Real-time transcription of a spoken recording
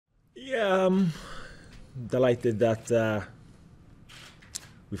Yeah, I'm delighted that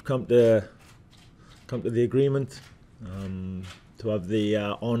we've come to the agreement to have the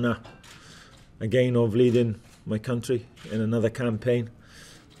honour again of leading my country in another campaign,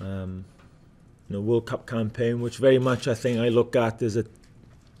 World Cup campaign, which very much I think I look at as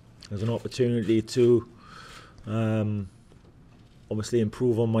an opportunity to obviously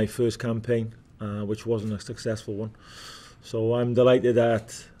improve on my first campaign, which wasn't a successful one. So I'm delighted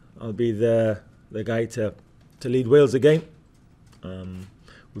that I'll be the guy to lead Wales again.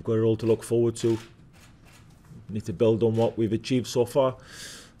 We've got it all to look forward to. We need to build on what we've achieved so far,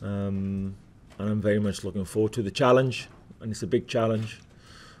 and I'm very much looking forward to the challenge. And it's a big challenge,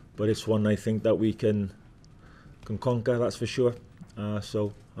 but it's one I think that we can conquer, that's for sure.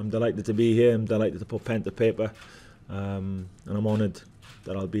 So I'm delighted to be here. I'm delighted to put pen to paper, and I'm honoured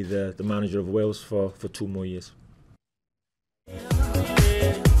that I'll be the manager of Wales for 2 more years.